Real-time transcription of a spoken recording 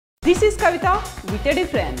This is Kavitha with a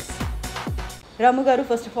difference. Ramu garu,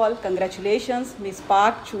 first of all, congratulations. Me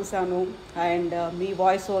spark చూసాను and me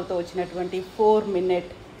voice ఓవర్తో వచ్చినటువంటి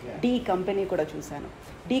 4-minute D company కూడా చూసాను.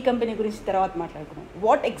 D company గురించి తర్వాత మాట్లాడుకున్నాం.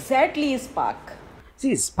 What exactly is spark?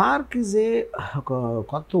 Spark is ఒక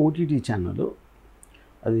కొత్త OTT channel.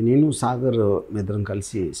 అది నేను సాగర్ ఇద్దరం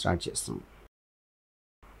కలిసి స్టార్ట్ చేస్తాం.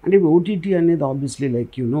 అంటే ఇప్పుడు ఓటీటీ అనేది ఆబ్వియస్లీ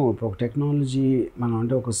లైక్ ఇప్పుడు ఒక టెక్నాలజీ మనం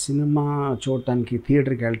అంటే ఒక సినిమా చూడటానికి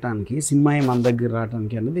థియేటర్కి వెళ్ళటానికి సినిమా మన దగ్గర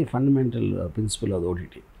రావడానికి అనేది ఫండమెంటల్ ప్రిన్సిపల్ అది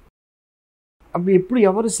ఓటీటీ. అప్పుడు ఎప్పుడు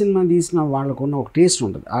ఎవరు సినిమా తీసినా వాళ్ళకున్న ఒక టేస్ట్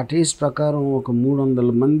ఉంటుంది. ఆ టేస్ట్ ప్రకారం ఒక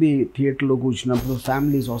 300 మంది థియేటర్లో కూర్చున్నప్పుడు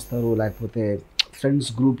ఫ్యామిలీస్ వస్తారు, లేకపోతే ఫ్రెండ్స్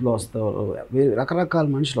గ్రూప్లో వస్తారు, రకరకాల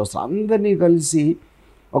మనుషులు వస్తారు. అందరినీ కలిసి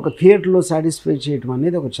ఒక థియేటర్లో సాటిస్ఫై చేయటం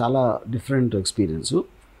అనేది ఒక చాలా డిఫరెంట్ ఎక్స్పీరియన్సు.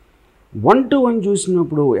 1-to-1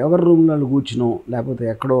 చూసినప్పుడు ఎవరి రూమ్లలో కూర్చునో లేకపోతే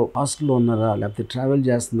ఎక్కడో హాస్టల్లో ఉన్నారా లేకపోతే ట్రావెల్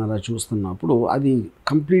చేస్తున్నారా చూస్తున్నప్పుడు అది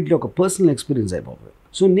కంప్లీట్లీ ఒక పర్సనల్ ఎక్స్పీరియన్స్ అయిపోతుంది.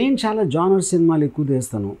 సో నేను చాలా జానర్ సినిమాలు ఎక్కువ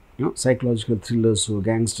తీస్తాను, psychological thrillers,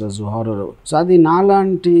 gangsters, horror. So అది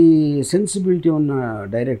నాలాంటి సెన్సిబిలిటీ ఉన్న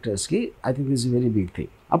డైరెక్టర్స్కి I think is very big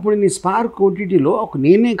thing. అప్పుడు నీ స్పార్క్ ఓటీటీలో ఒక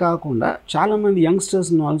నేనే కాకుండా చాలామంది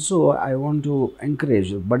యంగ్స్టర్స్ని also I want to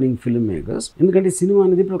encourage budding film makers. ఎందుకంటే సినిమా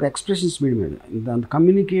అనేది ఇప్పుడు ఒక ఎక్స్ప్రెషన్స్ మీడియం. దాన్ని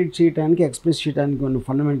కమ్యూనికేట్ చేయడానికి, ఎక్స్ప్రెస్ చేయడానికి ఉన్న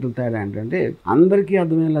ఫండమెంటల్ తేడా ఏంటంటే అందరికీ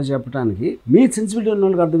అర్థమయ్యేలా చెప్పడానికి, మీ సెన్సిబిలిటీ ఉన్న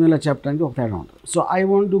వాళ్ళకి అర్థమయ్యేలా చెప్పడానికి ఒక తేడా ఉంటుంది. So I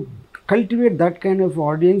want to cultivate that kind of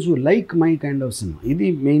audience who like my kind of cinema. Idi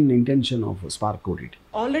main intention of Spark OTT.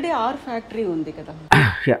 Already R Factory undi kada.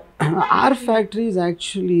 Yeah, R Factory is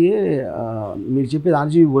actually meer cheppedi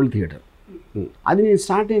RGV World Theatre. Adi నేను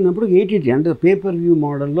start అయినప్పుడు ATT అంటే pay per view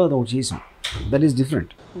మోడల్లో అది ఒకటి చేసాం. That is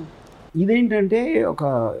different. ఇదేంటంటే ఒక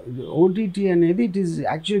OTT అనేది it is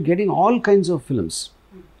actually getting all kinds of films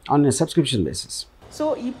on a subscription basis. So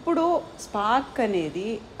ఇప్పుడు స్పార్క్ అనేది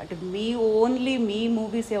అంటే ఓన్లీ మీ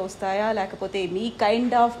మూవీసే వస్తాయా, లేకపోతే మీ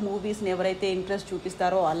కైండ్ ఆఫ్ మూవీస్ని ఎవరైతే ఇంట్రెస్ట్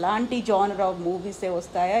చూపిస్తారో అలాంటి జానర్ ఆఫ్ మూవీసే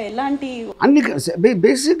వస్తాయా, ఎలాంటి అన్ని?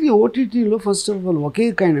 బేసిక్లీ ఓటీటీలో first of all okay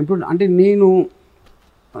kind. ఇప్పుడు అంటే నేను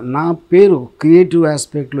నా పేరు క్రియేటివ్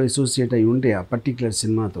ఆస్పెక్ట్లో అసోసియేట్ అయి ఉంటే ఆ పర్టిక్యులర్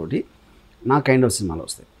సినిమాతోటి నా కైండ్ ఆఫ్ సినిమాలు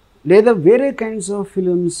వస్తాయి. లేదా వేరే కైండ్స్ ఆఫ్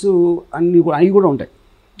ఫిలిమ్స్ అవి కూడా ఉంటాయి.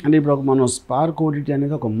 అంటే ఇప్పుడు ఒక మనం స్పార్క్ ఓటీటీ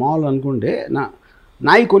అనేది ఒక మాల్ అనుకుంటే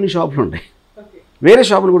నాయి కొన్ని షాపులు ఉంటాయి, వేరే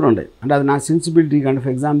షాపులు కూడా ఉంటాయి. అంటే అది నా సెన్సిబిలిటీ. అంటే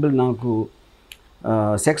ఫర్ ఎగ్జాంపుల్ నాకు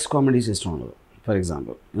సెక్స్ కామెడీస్ ఇష్టం ఉండదు. ఫర్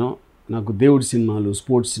ఎగ్జాంపుల్ నాకు దేవుడి సినిమాలు,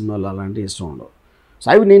 స్పోర్ట్స్ సినిమాలు అలాంటివి ఇష్టం ఉండవు. సో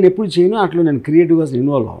అవి నేను ఎప్పుడు చేయను, అట్లా నేను క్రియేటివ్గా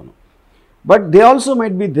ఇన్వాల్వ్ అవ్వను. But they also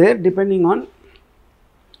might be there depending on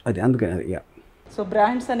అది. అందుకని యా, సో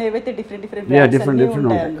బ్రాండ్స్ అనేవైతే డిఫరెంట్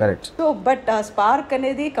ఉంటాయి. కరెక్ట్. సో బట్ స్పార్క్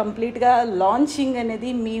అనేది కంప్లీట్గా లాంచింగ్ అనేది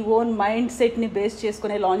మీ ఓన్ మైండ్ సెట్ని బేస్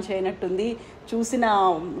చేసుకునే లాంచ్ అయినట్టుంది. చూసిన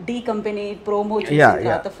డి కంపెనీ ప్రోమో చూసిన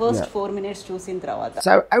తర్వాత ఫస్ట్ 4 minutes చూసిన తర్వాత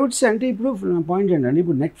ఐ వుడ్ సే అంటే ఇప్పుడు పాయింట్ ఏంటంటే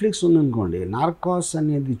ఇప్పుడు నెట్ఫ్లిక్స్ ఉందనుకోండి, నార్కాస్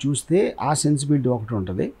అనేది చూస్తే ఆ సెన్సిబిలిటీ ఒకటి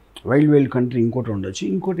ఉంటుంది, వైల్డ్ కంట్రీ ఇంకోటి ఉండొచ్చు,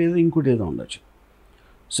 ఇంకోటి ఏదో ఉండొచ్చు.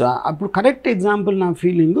 సో అప్పుడు కరెక్ట్ ఎగ్జాంపుల్ నా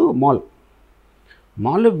ఫీలింగ్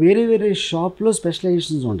మాల్లో వేరే షాప్లో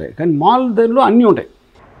స్పెషలైజేషన్స్ ఉంటాయి, కానీ మాల్ దానిలో అన్నీ ఉంటాయి.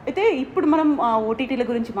 అయితే ఇప్పుడు మనం ఓటీటీల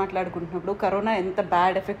గురించి మాట్లాడుకుంటున్నప్పుడు కరోనా ఎంత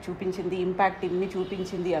బ్యాడ్ ఎఫెక్ట్ చూపించింది, ఇంపాక్ట్ ఇన్ని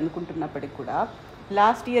చూపించింది అనుకుంటున్నప్పటికి కూడా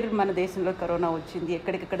లాస్ట్ ఇయర్ మన దేశంలో కరోనా వచ్చింది,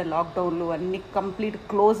 ఎక్కడికక్కడ లాక్డౌన్లు అన్ని కంప్లీట్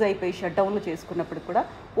క్లోజ్ అయిపోయి షట్ డౌన్లు చేసుకున్నప్పుడు కూడా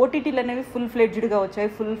ఓటీటీలు అనేవి ఫుల్ ఫ్లెడ్జ్డ్గా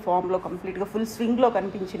వచ్చాయి, ఫుల్ ఫామ్లో కంప్లీట్గా ఫుల్ స్వింగ్లో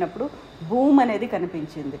కనిపించినప్పుడు బూమ్ అనేది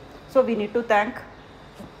కనిపించింది. So we need to thank,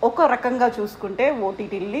 ఒక రకంగా చూసుకుంటే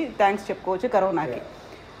ఓటీటీని థ్యాంక్స్ చెప్పుకోవచ్చు కరోనాకి.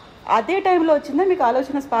 అదే టైంలో వచ్చిందా మీకు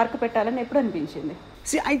ఆలోచన స్పార్క్ పెట్టాలని ఎప్పుడు అనిపించింది?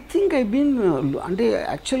 ఐ థింక్ ఐ బీన్ అంటే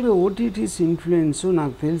యాక్చువల్గా ఓటీటీస్ ఇన్ఫ్లుయెన్స్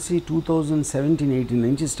నాకు తెలిసి 2017-18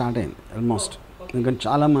 నుంచి స్టార్ట్ అయింది ఆల్మోస్ట్. ఎందుకంటే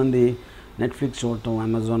చాలామంది నెట్ఫ్లిక్స్ చూడటం,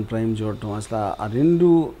 అమెజాన్ ప్రైమ్ చూడటం, అసలు ఆ రెండు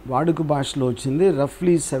వాడుక భాషలో వచ్చింది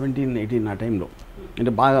రఫ్లీ 17-18 ఆ టైంలో.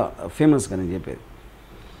 అంటే బాగా ఫేమస్గా నేను చెప్పేది.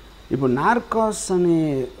 ఇప్పుడు నార్కాస్ అనే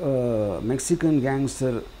Mexican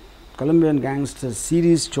gangster, Colombian gangster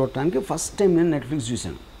series చూడటానికి ఫస్ట్ టైం నేను నెట్ఫ్లిక్స్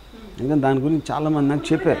చూశాను. ఎందుకంటే దాని గురించి చాలామంది నాకు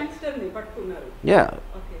చెప్పారు. యా,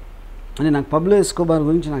 అంటే నాకు పబ్లో ఎస్కోబార్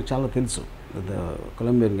గురించి నాకు చాలా తెలుసు,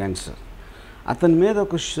 కొలంబియన్ గ్యాంగ్స్టర్. అతని మీద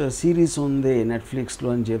ఒక సిరీస్ ఉంది నెట్ఫ్లిక్స్లో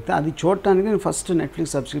అని చెప్తే అది చూడటానికి నేను ఫస్ట్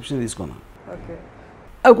నెట్ఫ్లిక్స్ సబ్స్క్రిప్షన్ తీసుకున్నాను.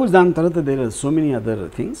 అఫ్కోర్స్ దాని తర్వాత there are so many other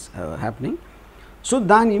things happening. So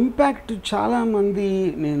దాని ఇంపాక్ట్ చాలామంది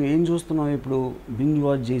నేను ఏం చూస్తున్నావు ఇప్పుడు బింజ్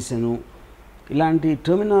వాచ్ చేశాను ఇలాంటి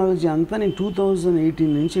టర్మినాలజీ అంతా నేను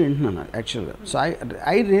 2018 నుంచి వింటున్నాను యాక్చువల్గా. So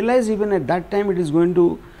I realise even at that time it is going to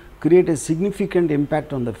create a significant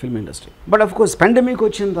impact on the film industry. But of course pandemic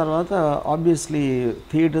వచ్చిన తర్వాత ఆబ్వియస్లీ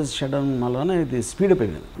థియేటర్స్ షట్ డౌన్ వలన ఇది స్పీడప్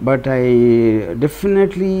అయిపోయింది. But I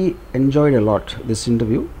definitely enjoyed a lot this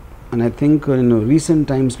interview. And I think నేను recent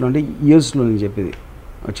టైమ్స్లో అంటే ఇయర్స్లో నేను చెప్పేది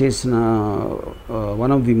చేసిన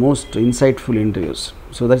one of the most insightful interviews.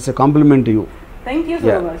 So that's a compliment to you. Thank you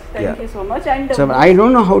so much. Thank you so much. And so I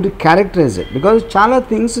don't know how to characterize it because చాలా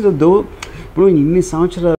things దో ఇప్పుడు ఇన్ని సంవత్సరాలు